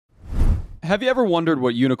Have you ever wondered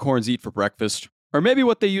what unicorns eat for breakfast? Or maybe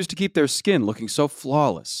what they use to keep their skin looking so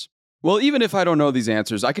flawless? Well, even if I don't know these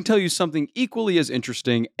answers, I can tell you something equally as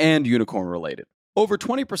interesting and unicorn related. Over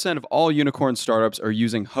 20% of all unicorn startups are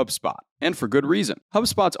using HubSpot, and for good reason.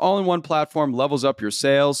 HubSpot's all-in-one platform levels up your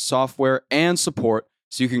sales, software, and support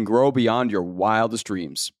so you can grow beyond your wildest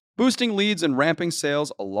dreams, boosting leads and ramping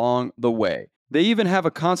sales along the way. They even have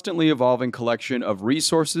a constantly evolving collection of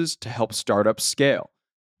resources to help startups scale.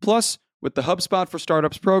 Plus, with the HubSpot for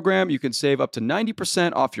Startups program, you can save up to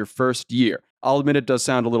 90% off your first year. I'll admit it does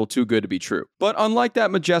sound a little too good to be true. But unlike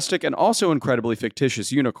that majestic and also incredibly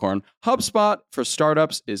fictitious unicorn, HubSpot for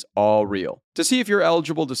Startups is all real. To see if you're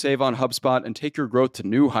eligible to save on HubSpot and take your growth to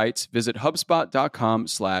new heights, visit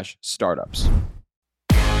HubSpot.com/startups.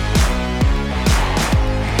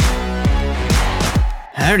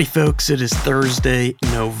 Howdy, folks. It is Thursday,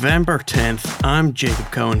 November 10th. I'm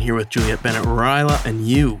Jacob Cohen here with Juliet Bennett Ryla, and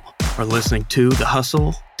you are listening to The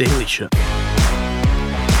Hustle Daily Show.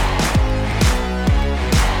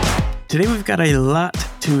 Today we've got a lot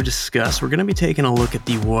to discuss. We're going to be taking a look at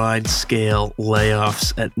the wide-scale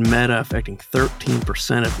layoffs at Meta affecting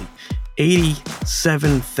 13% of the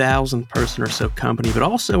 87,000 person or so company, but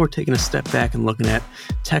also we're taking a step back and looking at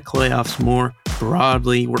tech layoffs more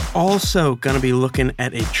broadly. We're also going to be looking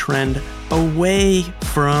at a trend away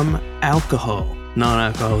from alcohol,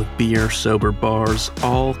 non-alcoholic beer, sober bars,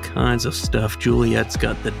 all kinds of stuff. Juliet's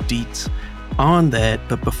got the deets on that,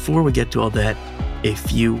 but before we get to all that, a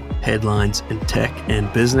few headlines in tech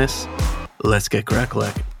and business. Let's get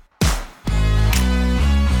crack-lacking.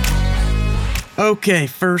 Okay,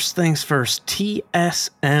 first things first.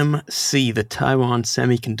 TSMC, the Taiwan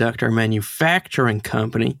Semiconductor Manufacturing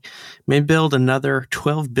Company, may build another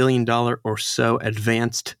 $12 billion or so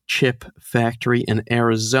advanced chip factory in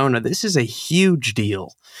Arizona. This is a huge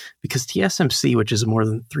deal because TSMC, which is a more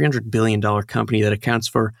than $300 billion company that accounts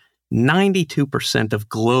for 92% of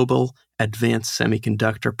global advanced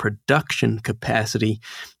semiconductor production capacity,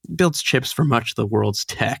 builds chips for much of the world's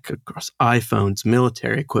tech across iPhones,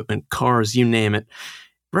 military equipment, cars, you name it,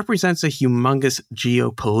 represents a humongous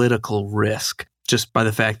geopolitical risk just by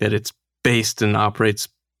the fact that it's based and operates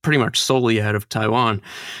pretty much solely out of Taiwan.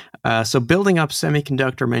 So building up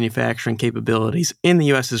semiconductor manufacturing capabilities in the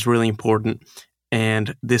U.S. is really important,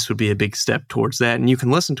 and this would be a big step towards that. And you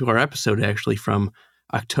can listen to our episode actually from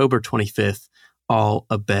October 25th, all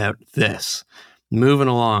about this. Moving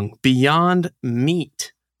along, Beyond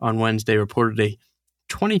Meat on Wednesday reported a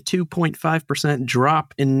 22.5%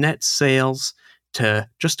 drop in net sales to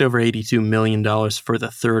just over $82 million for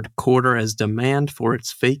the third quarter as demand for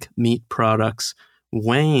its fake meat products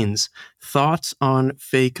wanes. Thoughts on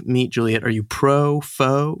fake meat, Juliet? Are you pro,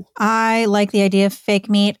 faux? I like the idea of fake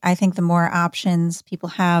meat. I think the more options people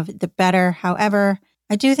have, the better. However,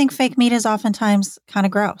 I do think fake meat is oftentimes kind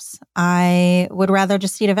of gross. I would rather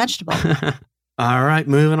just eat a vegetable. All right,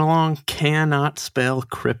 moving along. Cannot spell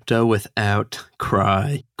crypto without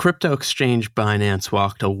cry. Crypto exchange Binance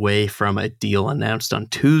walked away from a deal announced on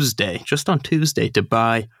Tuesday, just on Tuesday, to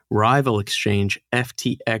buy rival exchange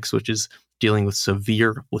FTX, which is dealing with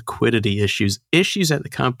severe liquidity issues. Issues at the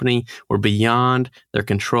company were beyond their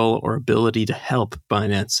control or ability to help,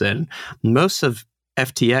 Binance said. Most of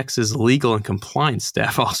FTX's legal and compliance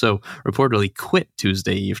staff also reportedly quit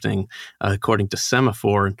Tuesday evening, according to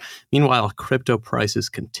Semaphore. Meanwhile, crypto prices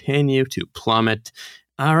continue to plummet.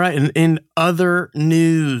 All right, and in other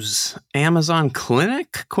news, Amazon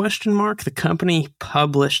Clinic, ? The company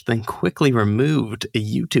published, then quickly removed a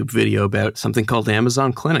YouTube video about something called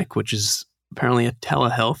Amazon Clinic, which is apparently a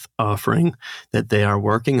telehealth offering that they are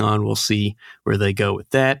working on. We'll see where they go with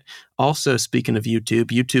that. Also, speaking of YouTube,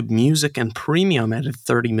 YouTube Music and Premium added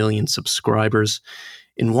 30 million subscribers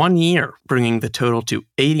in 1 year, bringing the total to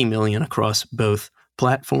 80 million across both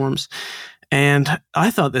platforms. And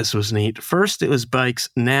I thought this was neat. First, it was bikes.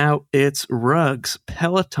 Now it's rugs.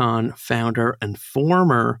 Peloton founder and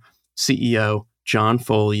former CEO John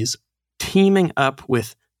Foley is teaming up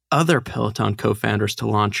with other Peloton co-founders to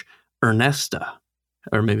launch Ernesta,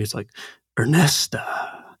 or maybe it's like Ernesta,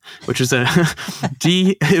 which is a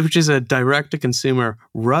direct-to-consumer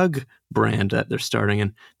rug brand that they're starting,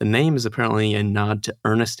 and the name is apparently a nod to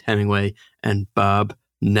Ernest Hemingway and Bob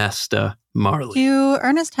Nesta Marley. Do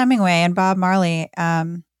Ernest Hemingway and Bob Marley,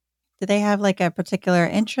 do they have like a particular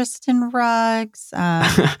interest in rugs?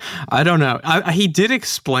 I don't know. He did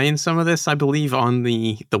explain some of this, I believe, on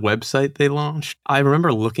the website they launched. I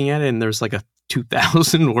remember looking at it, and there's like a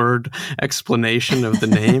 2,000 word explanation of the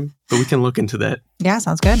name, but we can look into that. Yeah,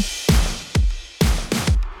 sounds good.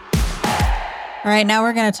 All right, now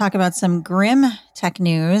we're going to talk about some grim tech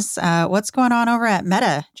news. What's going on over at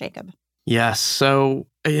Meta, Jacob? Yes. So,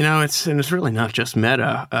 it's really not just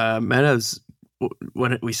Meta. Meta's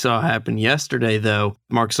what we saw happen yesterday, though.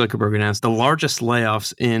 Mark Zuckerberg announced the largest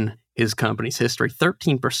layoffs in his company's history,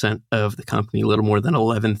 13% of the company, a little more than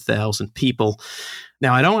 11,000 people.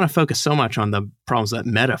 Now, I don't want to focus so much on the problems that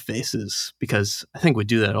Meta faces, because I think we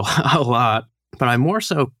do that a lot. But I more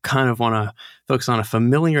so kind of want to focus on a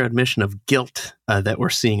familiar admission of guilt that we're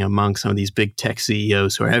seeing among some of these big tech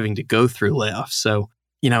CEOs who are having to go through layoffs. So,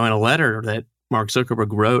 in a letter that Mark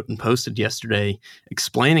Zuckerberg wrote and posted yesterday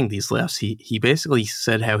explaining these layoffs, he basically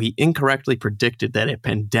said how he incorrectly predicted that a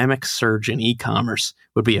pandemic surge in e-commerce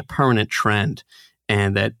would be a permanent trend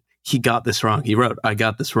and that he got this wrong. He wrote, "I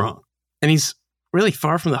got this wrong." And he's really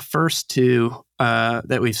far from the first two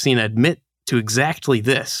that we've seen admit to exactly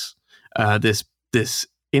this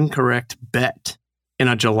incorrect bet. In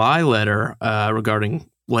a July letter regarding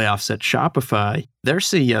layoffs at Shopify, their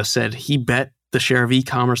CEO said he bet the share of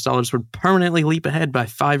e-commerce dollars would permanently leap ahead by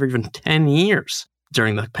 5 or even 10 years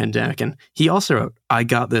during the pandemic. And he also wrote, "I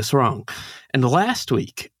got this wrong." And last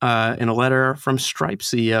week, in a letter from Stripe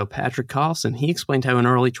CEO Patrick Collison, he explained how in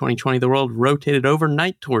early 2020, the world rotated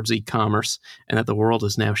overnight towards e-commerce and that the world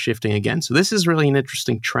is now shifting again. So this is really an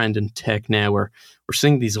interesting trend in tech now, where we're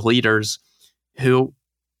seeing these leaders who,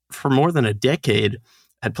 for more than a decade,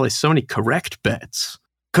 had placed so many correct bets,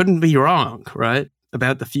 couldn't be wrong, right,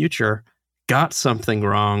 about the future, got something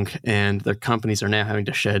wrong, and their companies are now having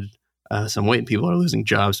to shed some weight, and people are losing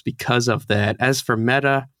jobs because of that. As for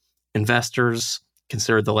Meta, investors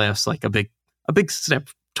consider the layoffs like a big step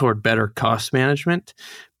toward better cost management,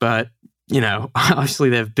 but obviously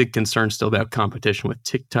they have big concerns still about competition with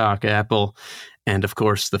TikTok, Apple, and of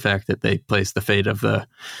course the fact that they place the fate of the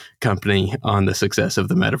company on the success of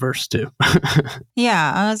the metaverse too.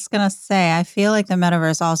 Yeah, I was going to say, I feel like the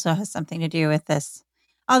metaverse also has something to do with this.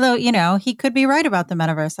 Although, he could be right about the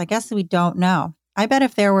metaverse. I guess we don't know. I bet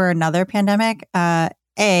if there were another pandemic, A,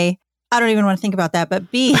 I don't even want to think about that,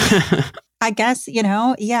 but B, I guess,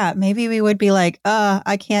 maybe we would be like,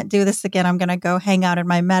 I can't do this again. I'm going to go hang out in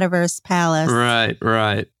my metaverse palace.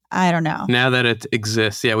 Right. I don't know. Now that it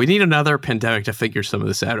exists. Yeah, we need another pandemic to figure some of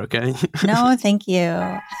this out, okay? No, thank you.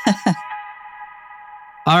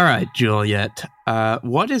 All right, Juliet.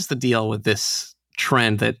 What is the deal with this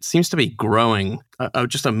trend that seems to be growing?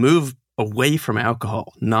 Just a move away from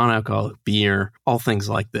alcohol, non-alcoholic beer, all things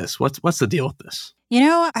like this. What's the deal with this?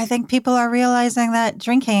 I think people are realizing that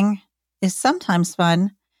drinking is sometimes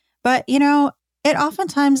fun, but, it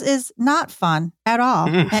oftentimes is not fun at all.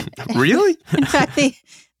 Really? In fact, the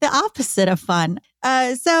opposite of fun.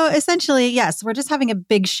 So essentially, yes, we're just having a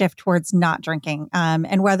big shift towards not drinking.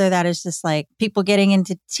 And whether that is just like people getting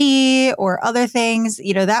into tea or other things,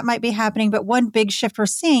 that might be happening. But one big shift we're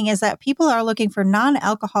seeing is that people are looking for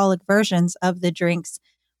non-alcoholic versions of the drinks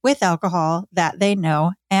with alcohol that they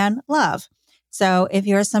know and love. So if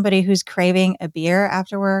you're somebody who's craving a beer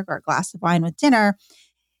after work or a glass of wine with dinner,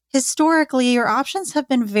 historically, your options have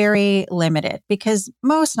been very limited because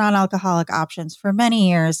most non-alcoholic options for many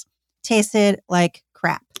years tasted like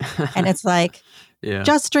crap. And it's like,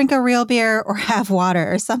 just drink a real beer or have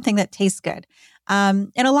water or something that tastes good.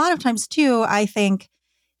 And a lot of times, too, I think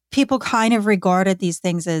people kind of regarded these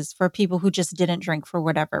things as for people who just didn't drink for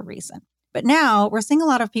whatever reason. But now we're seeing a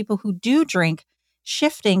lot of people who do drink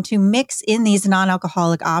shifting to mix in these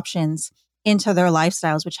non-alcoholic options into their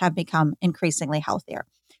lifestyles, which have become increasingly healthier.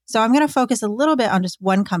 So I'm going to focus a little bit on just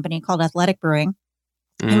one company called Athletic Brewing.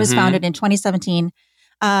 It was founded in 2017,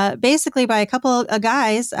 basically by a couple of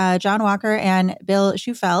guys, John Walker and Bill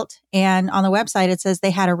Schufelt. And on the website, it says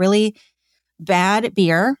they had a really bad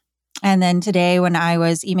beer. And then today when I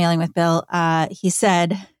was emailing with Bill, he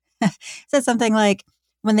said something like,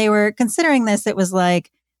 when they were considering this, it was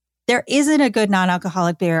like, there isn't a good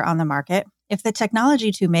non-alcoholic beer on the market. If the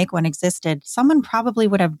technology to make one existed, someone probably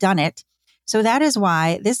would have done it. So that is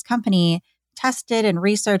why this company tested and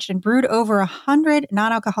researched and brewed over 100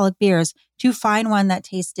 non-alcoholic beers to find one that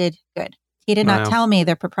tasted good. He did not tell me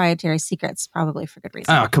their proprietary secrets, probably for good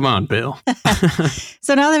reason. Oh, come on, Bill.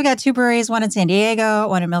 So now they've got two breweries, one in San Diego,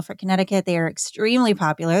 one in Milford, Connecticut. They are extremely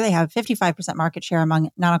popular. They have 55% market share among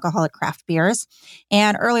non-alcoholic craft beers.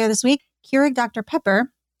 And earlier this week, Keurig Dr.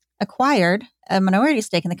 Pepper acquired a minority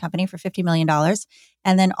stake in the company for $50 million.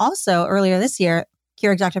 And then also earlier this year,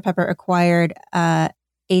 Keurig Dr. Pepper acquired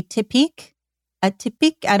Atypique.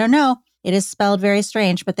 I don't know. It is spelled very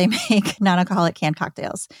strange, but they make non-alcoholic canned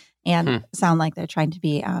cocktails and sound like they're trying to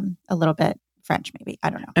be a little bit French, maybe.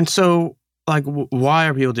 I don't know. And so Like, why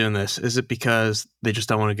are people doing this? Is it because they just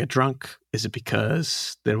don't want to get drunk? Is it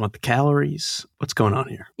because they don't want the calories? What's going on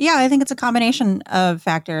here? Yeah, I think it's a combination of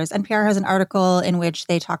factors. NPR has an article in which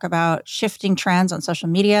they talk about shifting trends on social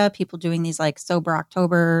media, people doing these like sober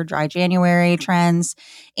October, dry January trends,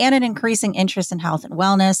 and an increasing interest in health and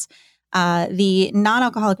wellness. The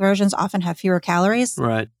non-alcoholic versions often have fewer calories.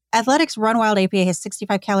 Right. Athletics Run Wild IPA has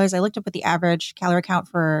 65 calories. I looked up what the average calorie count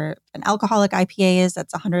for an alcoholic IPA is.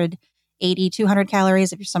 That's 180, 200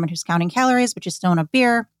 calories. If you're someone who's counting calories, which is still in a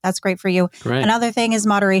beer, that's great for you. Great. Another thing is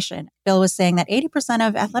moderation. Bill was saying that 80%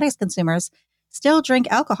 of athletics consumers still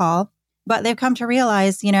drink alcohol, but they've come to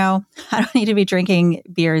realize, I don't need to be drinking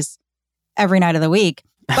beers every night of the week.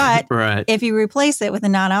 But right. If you replace it with a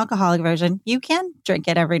non-alcoholic version, you can drink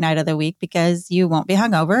it every night of the week because you won't be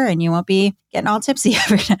hungover and you won't be getting all tipsy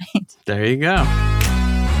every night. There you go.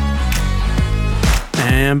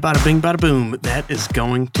 And bada bing, bada boom. That is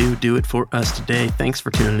going to do it for us today. Thanks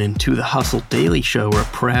for tuning in to the Hustle Daily Show. We're a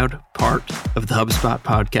proud part of the HubSpot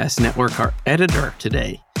Podcast Network. Our editor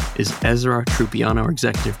today is Ezra Trupiano. Our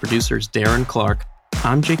executive producer is Darren Clark.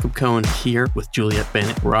 I'm Jacob Cohen here with Juliet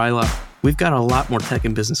Bennett-Ryla. We've got a lot more tech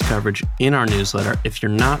and business coverage in our newsletter. If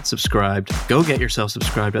you're not subscribed, go get yourself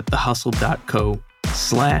subscribed at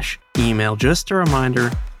thehustle.co/email. Just a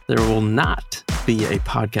reminder, there will not be a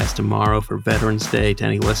podcast tomorrow for Veterans Day. To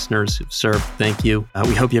any listeners who've served, thank you.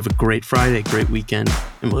 We hope you have a great Friday, great weekend,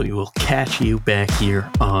 and we will catch you back here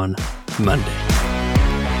on Monday.